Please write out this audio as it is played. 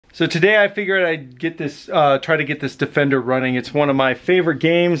So today I figured I'd get this, try to get this Defender running. It's one of my favorite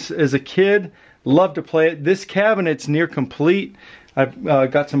games as a kid. Love to play it. This cabinet's near complete. I've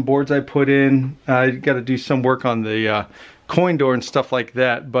got some boards I put in. I got to do some work on the coin door and stuff like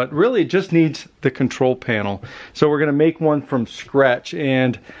that. But really it just needs the control panel. So we're going to make one from scratch.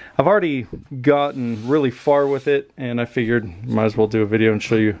 And I've already gotten really far with it. And I figured might as well do a video and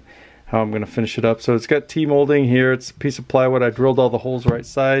show you how I'm going to finish it up. So it's got T-molding here. It's a piece of plywood. I drilled all the holes right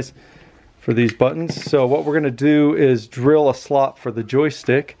size for these buttons. So what we're going to do is drill a slot for the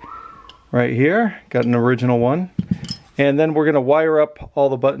joystick right here. Got an original one. And then we're going to wire up all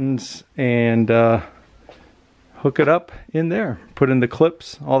the buttons and hook it up in there. Put in the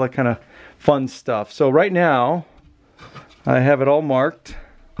clips, all that kind of fun stuff. So right now I have it all marked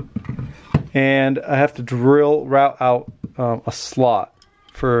and I have to route out a slot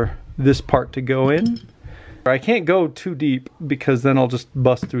for this part to go in. I can't go too deep because then I'll just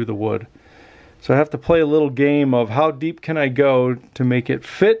bust through the wood. So I have to play a little game of how deep can I go to make it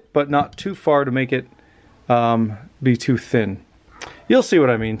fit, but not too far to make it be too thin. You'll see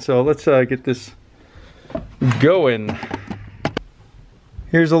what I mean. So let's get this going.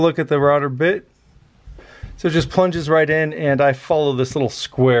 Here's a look at the router bit. So it just plunges right in and I follow this little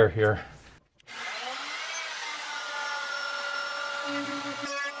square here.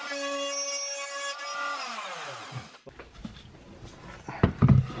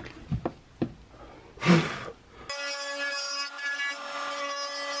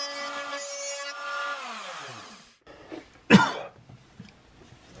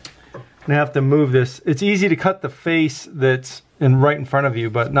 I have to move this. It's easy to cut the face that's right in front of you,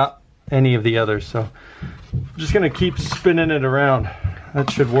 but not any of the others. So I'm just going to keep spinning it around. That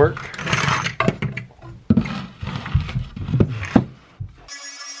should work.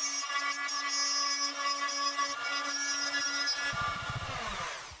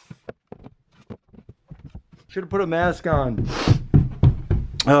 Should have put a mask on.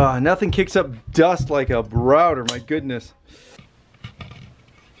 Nothing kicks up dust like a router, my goodness.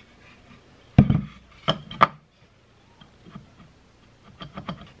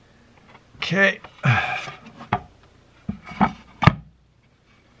 Okay.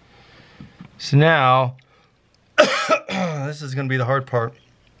 So now, this is going to be the hard part.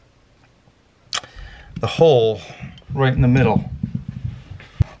 The hole right in the middle.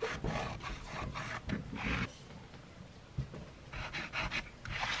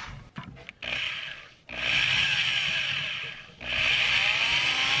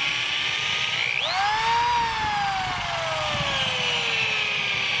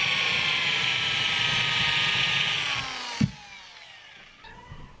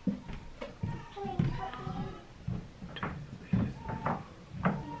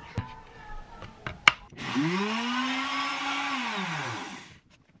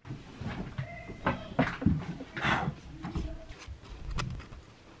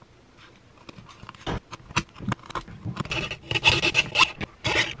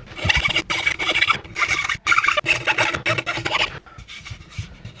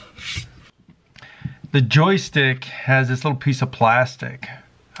 The joystick has this little piece of plastic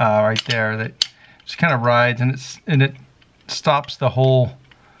right there that just kind of rides, and it stops the hole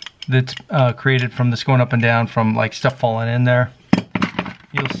that's created from this going up and down from like stuff falling in there.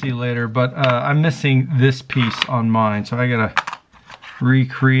 You'll see later, but I'm missing this piece on mine, so I gotta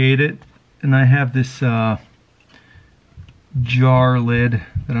recreate it. And I have this jar lid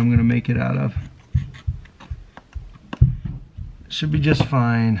that I'm gonna make it out of. Should be just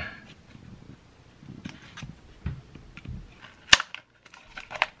fine.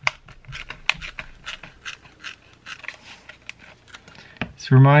 This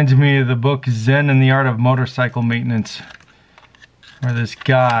reminds me of the book Zen and the Art of Motorcycle Maintenance, where this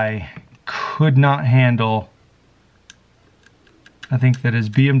guy could not handle, I think that his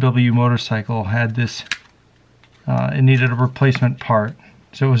BMW motorcycle had this, it needed a replacement part.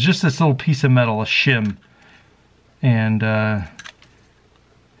 So it was just this little piece of metal, a shim. And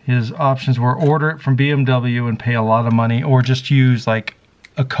his options were order it from BMW and pay a lot of money, or just use like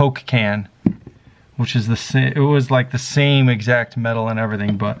a Coke can, which is the same. It was like the same exact metal and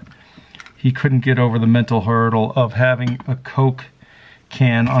everything, but he couldn't get over the mental hurdle of having a Coke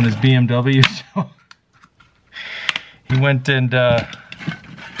can on his BMW. So he went and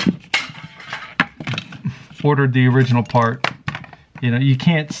ordered the original part. You know, you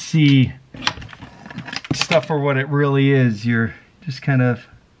can't see stuff for what it really is. You're just kind of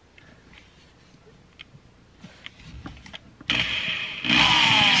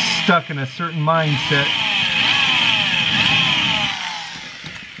stuck in a certain mindset.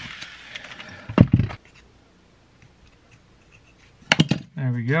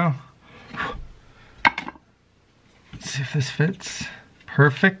 There we we go. Let's see if this fits.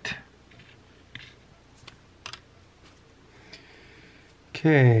 Perfect.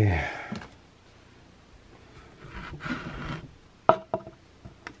 Okay.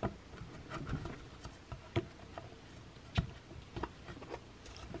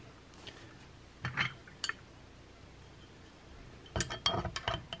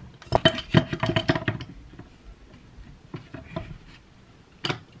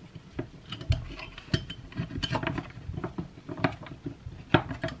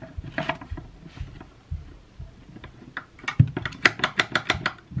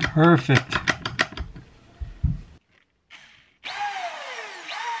 Perfect.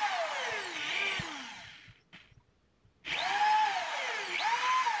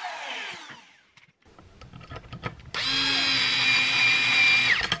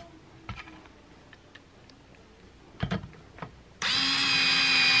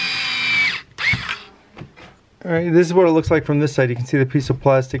 All right, this is what it looks like from this side. You can see the piece of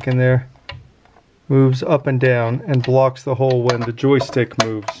plastic in there moves up and down and blocks the hole when the joystick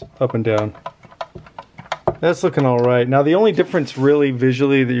moves up and down. That's looking all right. Now the only difference really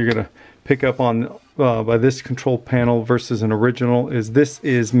visually that you're gonna pick up on by this control panel versus an original is this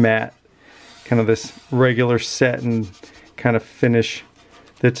is matte. Kind of this regular satin kind of finish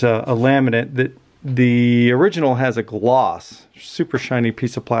that's a laminate. That the original has a gloss, super shiny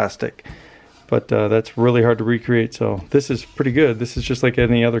piece of plastic. But that's really hard to recreate, so this is pretty good. This is just like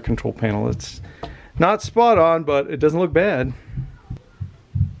any other control panel. It's not spot on, but it doesn't look bad.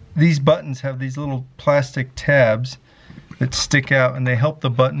 These buttons have these little plastic tabs that stick out, and they help the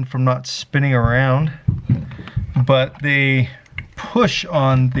button from not spinning around, but they push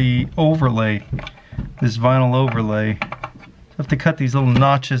on the overlay, this vinyl overlay. So I have to cut these little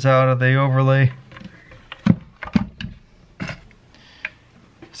notches out of the overlay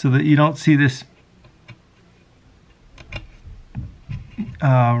so that you don't see this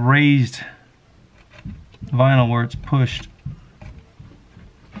raised vinyl where it's pushed.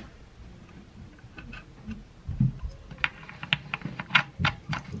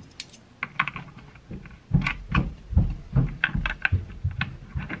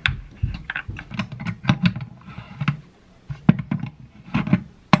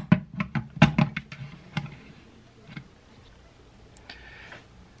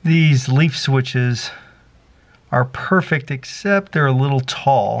 These leaf switches are perfect, except they're a little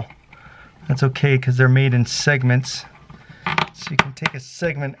tall. That's okay because they're made in segments. So you can take a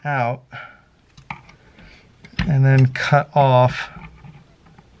segment out and then cut off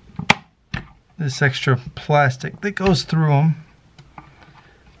this extra plastic that goes through them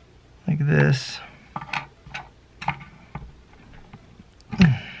like this.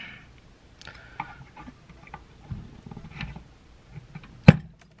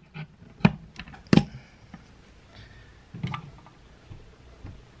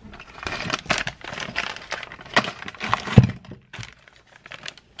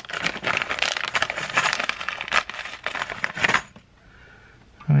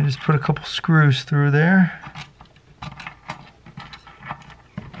 Let me just put a couple screws through there.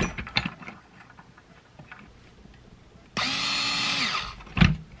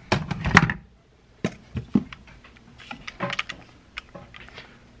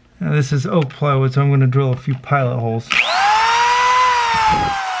 Now this is oak plywood, so I'm going to drill a few pilot holes.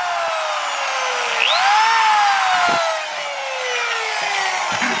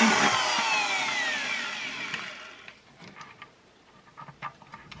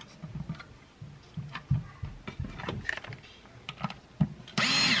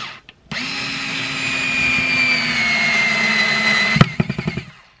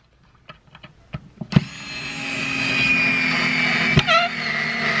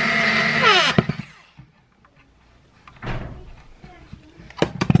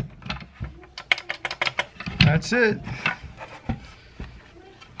 That's it.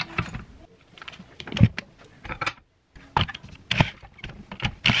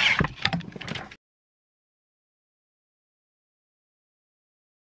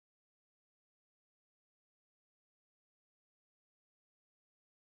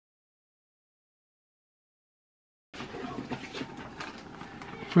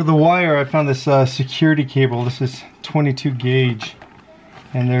 For the wire, I found this security cable. This is 22 gauge.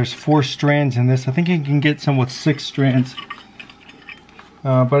 And there's 4 strands in this. I think you can get some with 6 strands.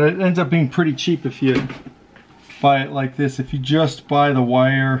 But it ends up being pretty cheap if you buy it like this. If you just buy the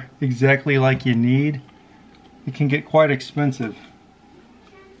wire exactly like you need, it can get quite expensive.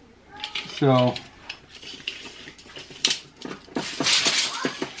 So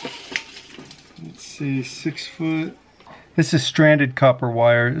let's see, 6 foot. This is stranded copper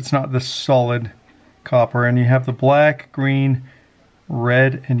wire. It's not the solid copper. And you have the black, green,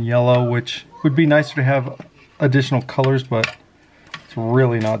 red, and yellow, which would be nicer to have additional colors, but it's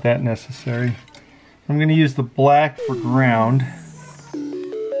really not that necessary. I'm going to use the black for ground.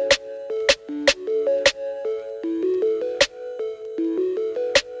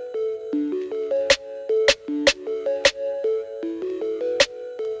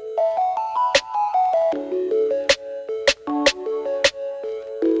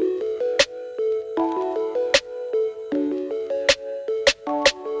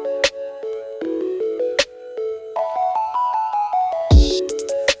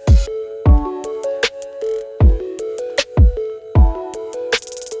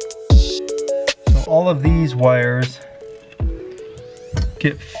 All of these wires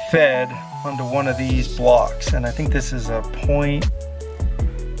get fed onto one of these blocks, and I think this is a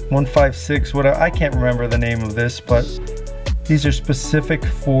 0.156, whatever. I can't remember the name of this, but these are specific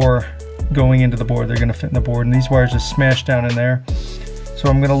for going into the board. They're going to fit in the board, and these wires just smash down in there. So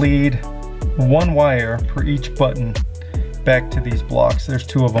I'm going to lead one wire per each button back to these blocks. There's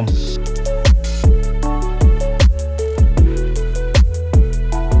 2 of them.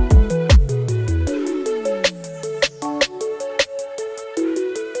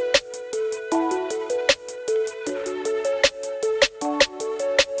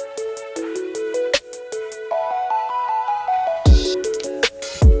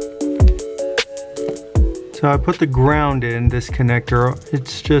 So I put the ground in this connector.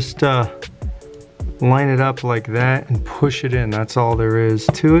 It's just line it up like that and push it in. That's all there is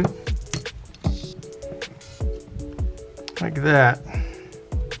to it. Like that.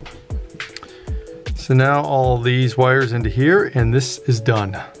 So now all these wires into here, and this is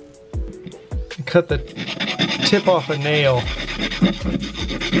done. Cut the tip off a nail.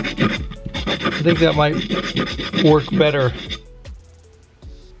 I think that might work better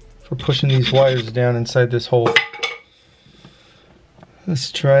for pushing these wires down inside this hole.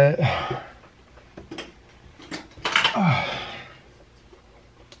 Let's try it.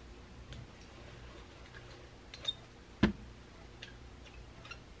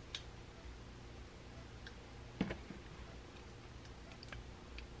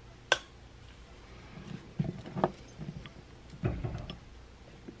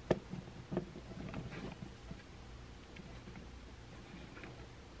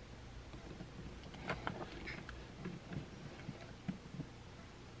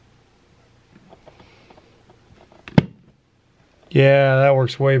 Yeah, that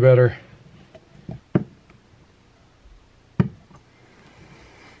works way better.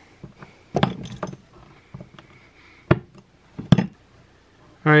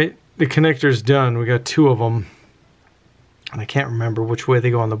 Alright, the connector's done. We got 2 of them. And I can't remember which way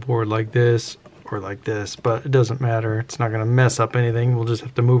they go on the board, like this or like this, but it doesn't matter. It's not going to mess up anything. We'll just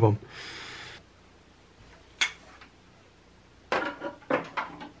have to move them.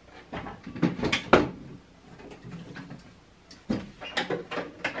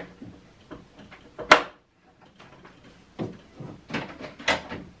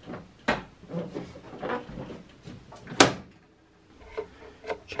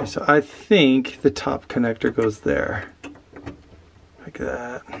 Okay, so I think the top connector goes there, like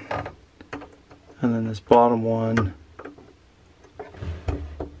that, and then this bottom one,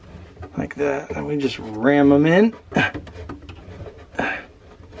 like that, and we just ram them in.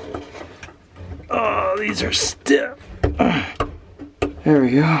 Oh, these are stiff. There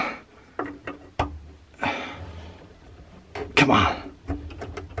we go. Come on.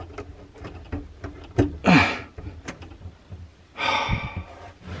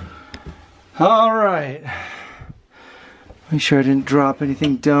 All right, make sure I didn't drop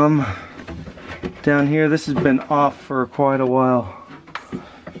anything dumb down here. This has been off for quite a while.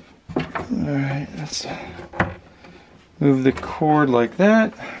 All right, let's move the cord like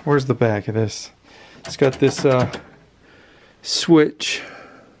that. Where's the back of this? It's got this switch.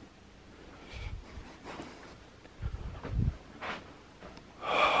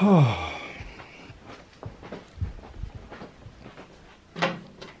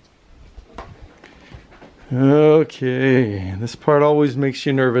 Okay, this part always makes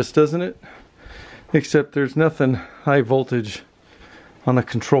you nervous, doesn't it? Except there's nothing high voltage on the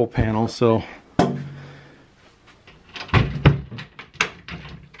control panel, so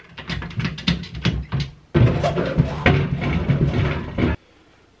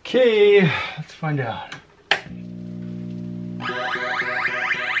okay, let's find out.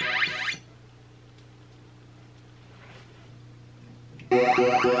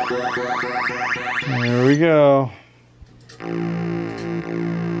 There we go.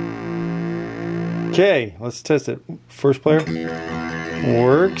 Okay, let's test it. First player.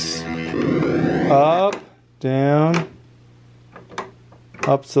 Works. Up, down.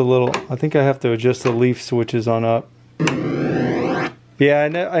 Up's a little... I think I have to adjust the leaf switches on up.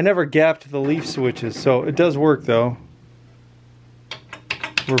 Yeah, I never gapped the leaf switches, so it does work though.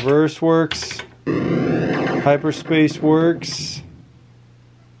 Reverse works. Hyperspace works.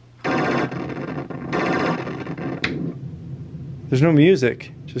 There's no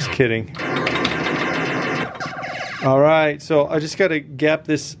music. Just kidding. Alright, so I just gotta gap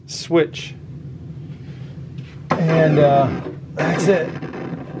this switch. And that's it.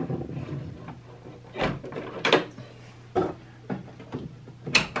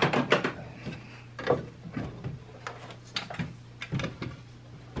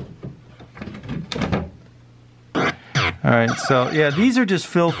 Alright, so yeah, these are just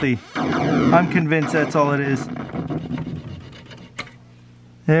filthy. I'm convinced that's all it is.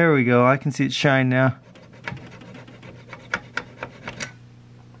 There we go, I can see it shine now.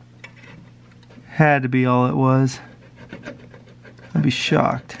 Had to be all it was. I'd be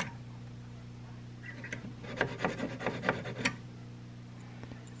shocked.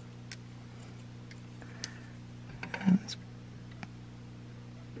 Let's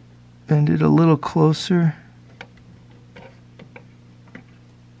bend it a little closer.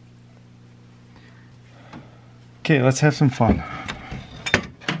 Okay, let's have some fun.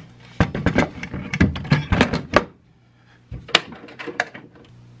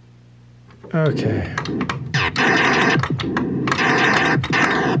 Okay.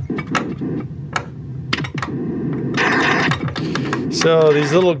 So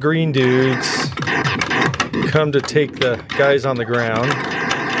these little green dudes come to take the guys on the ground,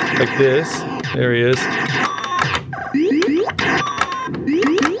 like this. There he is.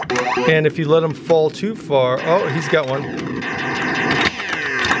 And if you let him fall too far, oh, he's got one.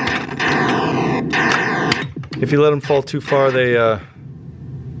 If you let him fall too far, they,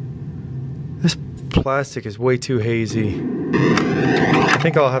 this plastic is way too hazy. I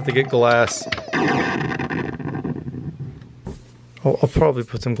think I'll have to get glass. I'll probably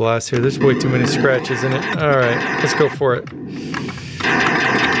put some glass here. There's way too many scratches in it. All right, let's go for it.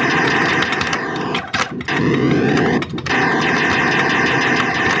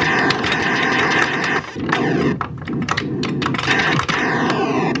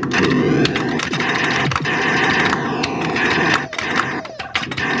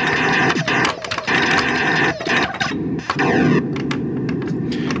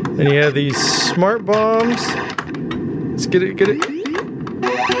 Then you have these smart bombs. Let's get it, get it.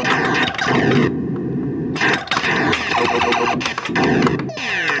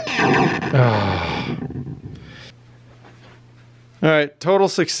 Oh. Alright, total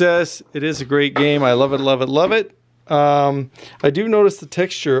success. It is a great game. I love it, love it, love it. I do notice the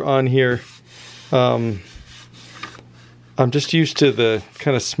texture on here. I'm just used to the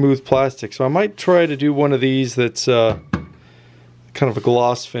kind of smooth plastic, so I might try to do one of these that's kind of a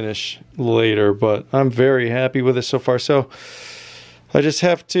gloss finish later, but I'm very happy with it so far. So I just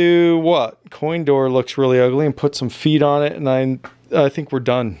have to, coin door looks really ugly, and put some feet on it, and I think we're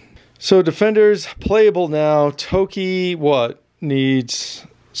done. So Defender's playable now. Toki, needs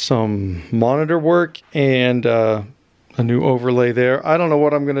some monitor work and a new overlay there. I don't know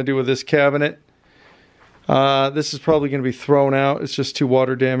what I'm going to do with this cabinet. This is probably going to be thrown out. It's just too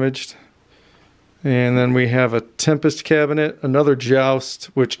water damaged. And then we have a Tempest cabinet, another Joust,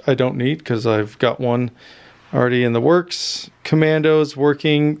 which I don't need because I've got one already in the works. Commandos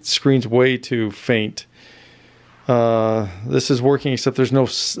working, screen's way too faint. This is working except there's no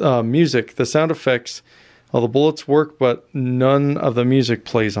music. The sound effects, all the bullets work, but none of the music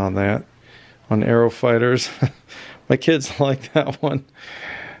plays on that. On Aero Fighters. My kids like that one.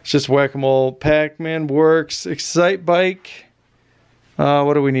 It's just whack-a-mole. Pac-Man works. Excite Bike.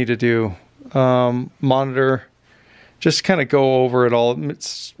 What do we need to do? Monitor, just kind of go over it all.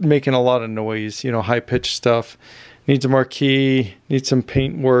 It's making a lot of noise, you know, high-pitched stuff. Needs a marquee, needs some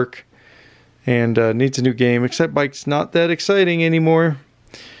paint work, and needs a new game. Excite Bike's not that exciting anymore.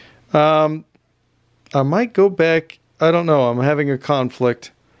 I might go back, I don't know, I'm having a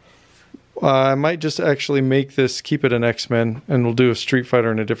conflict. I might just actually make this, keep it an X-Men, and we'll do a Street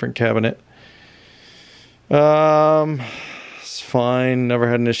Fighter in a different cabinet. It's fine, never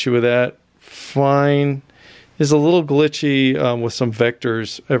had an issue with that. Fine. Is a little glitchy with some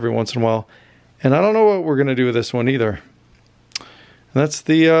vectors every once in a while, and I don't know what we're gonna do with this one either. And that's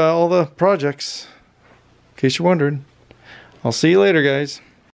the all the projects, in case you're wondering. I'll see you later, guys.